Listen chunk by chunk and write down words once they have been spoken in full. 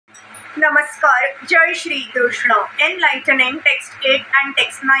Namaskar, Jai Shri Krishna. Enlightening Text 8 and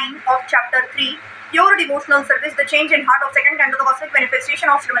Text 9 of Chapter 3, Pure Devotional Service, the Change in Heart of Second Canto, the Cosmic Manifestation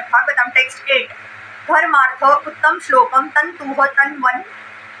of Srimad-Bhagavatam, Text 8. Dharmartha Uttam Shlokam Tan Tuha Tan Van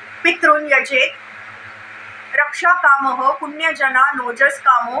Pitrun Yajet Raksha Kamaha Punya Jana Nojas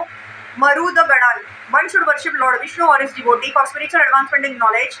Kamo Marud Gadal. One should worship Lord Vishnu or his devotee for spiritual advancement in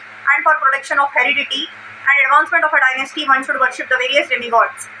knowledge and for protection of heredity and advancement of a dynasty. One should worship the various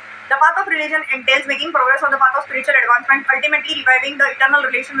demigods. The path of religion entails making progress on the path of spiritual advancement, ultimately reviving the eternal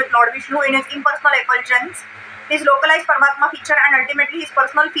relation with Lord Vishnu in his impersonal effulgence, his localized Paramatma feature, and ultimately his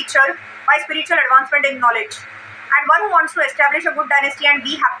personal feature by spiritual advancement in knowledge. And one who wants to establish a good dynasty and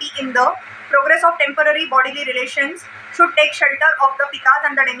be happy in the progress of temporary bodily relations should take shelter of the Pitas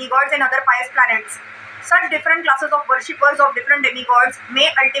and the demigods and other pious planets. Such different classes of worshippers of different demigods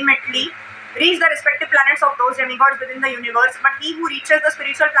may ultimately reach the respective planets of those demigods within the universe, but he who reaches the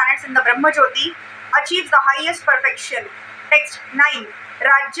spiritual planets in the Brahma Jyoti achieves the highest perfection. Text 9.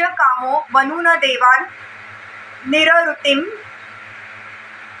 Rajya Kamo Manuna Devan Nirarutim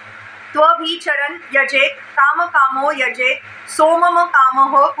Tvabhicharan Yajet Kama Kamo Yajet Somama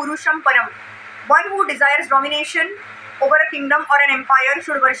Kamaha Purusham Param. One who desires domination over a kingdom or an empire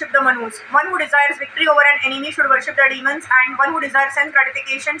should worship the Manus. One who desires victory over an enemy should worship the demons, and one who desires sense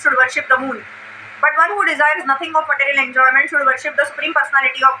gratification should worship the moon. But one who desires nothing of material enjoyment should worship the Supreme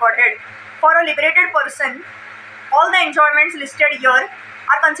Personality of Godhead. For a liberated person, all the enjoyments listed here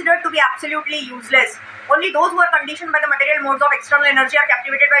are considered to be absolutely useless. Only those who are conditioned by the material modes of external energy are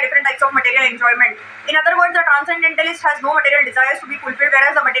captivated by different types of material enjoyment. In other words, the transcendentalist has no material desires to be fulfilled,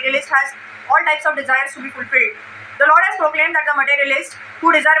 whereas the materialist has all types of desires to be fulfilled. The Lord has proclaimed that the materialists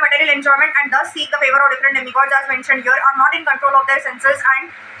who desire material enjoyment and thus seek the favor of different demigods as mentioned here are not in control of their senses and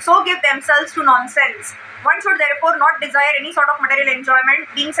so give themselves to nonsense. One should therefore not desire any sort of material enjoyment,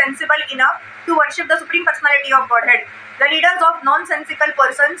 being sensible enough to worship the Supreme Personality of Godhead. The leaders of nonsensical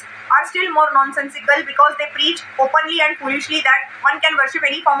persons are still more nonsensical because they preach openly and foolishly that one can worship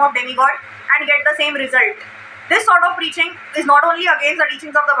any form of demigod and get the same result. This sort of preaching is not only against the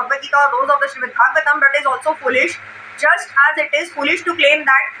teachings of the Bhagavad Gita or those of the Srimad-Bhagavatam, but is also foolish, just as it is foolish to claim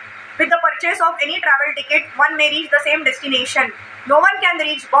that with the purchase of any travel ticket, one may reach the same destination. No one can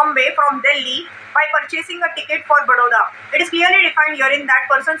reach Bombay from Delhi by purchasing a ticket for Baroda. It is clearly defined herein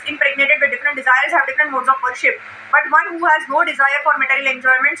that persons impregnated with different desires have different modes of worship. But one who has no desire for material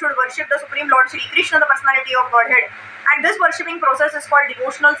enjoyment should worship the Supreme Lord Shri Krishna, the Personality of Godhead. And this worshipping process is called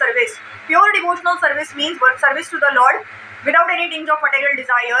devotional service. Pure devotional service means service to the Lord without any tinge of material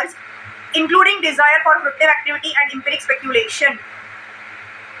desires, including desire for fruitive activity and empiric speculation.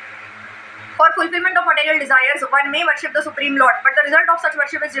 For fulfillment of material desires, one may worship the Supreme Lord, but the result of such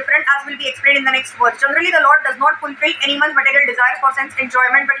worship is different as will be explained in the next verse. Generally, the Lord does not fulfill anyone's material desires for sense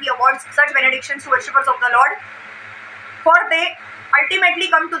enjoyment, but he awards such benedictions to worshippers of the Lord, for they ultimately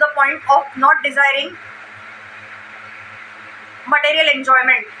come to the point of not desiring material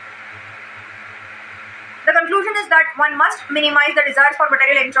enjoyment. The conclusion is that one must minimize the desires for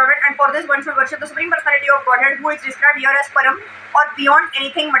material enjoyment, and for this one should worship the Supreme Personality of Godhead, who is described here as Param or beyond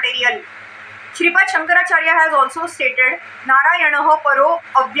anything material. Shripad Shankaracharya has also stated, Narayana Paro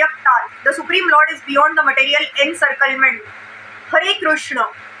Avyaktat. The Supreme Lord is beyond the material encirclement. Hare Krishna.